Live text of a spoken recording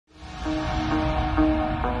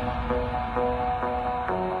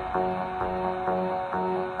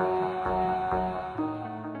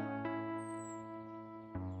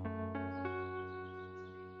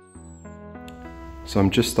So I'm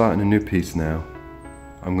just starting a new piece now.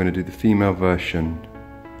 I'm going to do the female version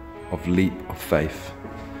of Leap of Faith.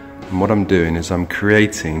 And what I'm doing is I'm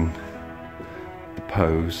creating the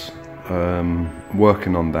pose,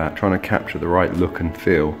 working on that, trying to capture the right look and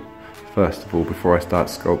feel. First of all, before I start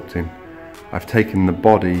sculpting, I've taken the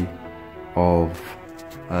body of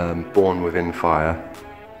Born Within Fire,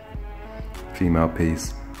 female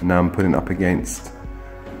piece, and now I'm putting it up against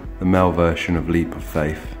the male version of Leap of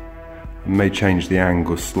Faith. I may change the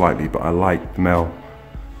angle slightly, but I like the male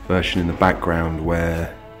version in the background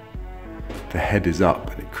where the head is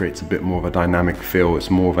up and it creates a bit more of a dynamic feel.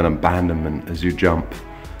 It's more of an abandonment as you jump.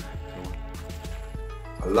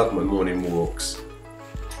 I love my morning walks.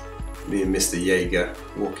 Me and Mr. Jaeger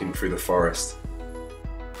walking through the forest.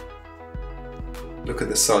 Look at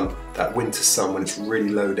the sun, that winter sun when it's really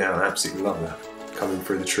low down. I absolutely love that, coming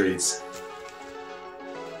through the trees.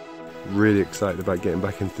 Really excited about getting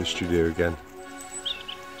back into the studio again.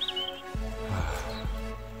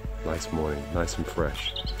 Nice morning, nice and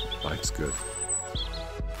fresh. Life's good.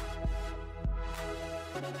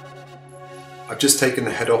 I've just taken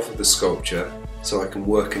the head off of the sculpture so I can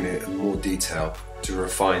work in it in more detail to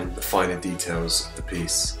refine the finer details of the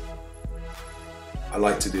piece. I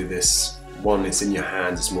like to do this. One, it's in your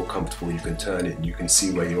hands, it's more comfortable, you can turn it and you can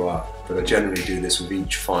see where you are. But I generally do this with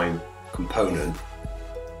each fine component,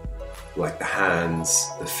 like the hands,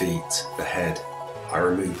 the feet, the head. I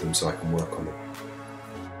remove them so I can work on them.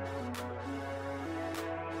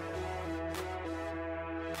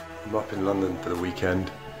 I'm up in London for the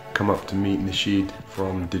weekend. Come up to meet Nishid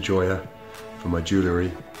from De Joya for my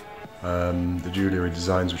jewellery. The jewellery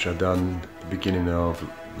designs which I've done at the beginning of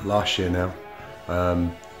last year now.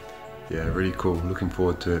 Yeah, really cool. Looking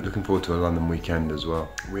forward to it. Looking forward to a London weekend as well.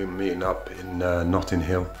 We're meeting up in Notting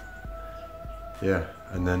Hill. Yeah,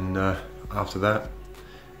 and then after that,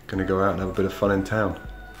 gonna go out and have a bit of fun in town.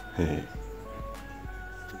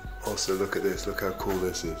 Also, look at this. Look how cool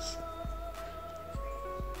this is.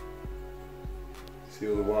 See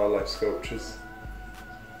all the wildlife sculptures?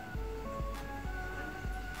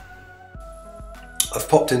 I've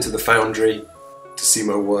popped into the foundry to see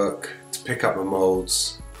my work, to pick up my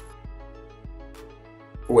moulds.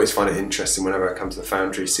 Always find it interesting whenever I come to the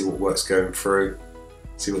foundry, see what work's going through,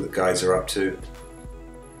 see what the guys are up to.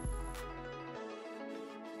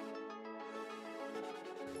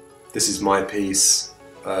 This is my piece,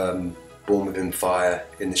 Born Within Fire,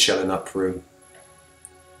 in the shelling up room.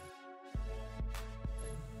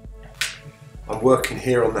 I'm working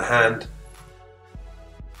here on the hand.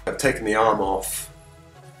 I've taken the arm off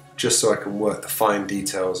just so I can work the fine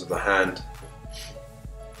details of the hand.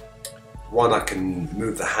 One, I can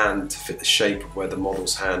move the hand to fit the shape of where the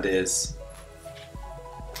model's hand is,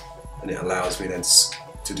 and it allows me then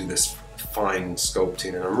to do this fine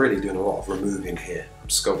sculpting, and I'm really doing a lot of removing here. I'm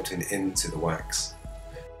sculpting into the wax.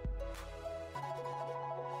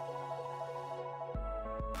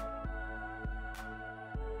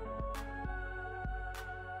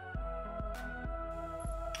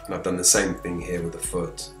 And I've done the same thing here with the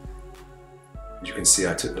foot. As you can see,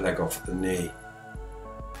 I took the leg off the knee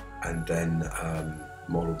and then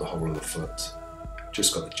modelled the whole of the foot.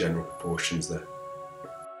 Just got the general proportions there.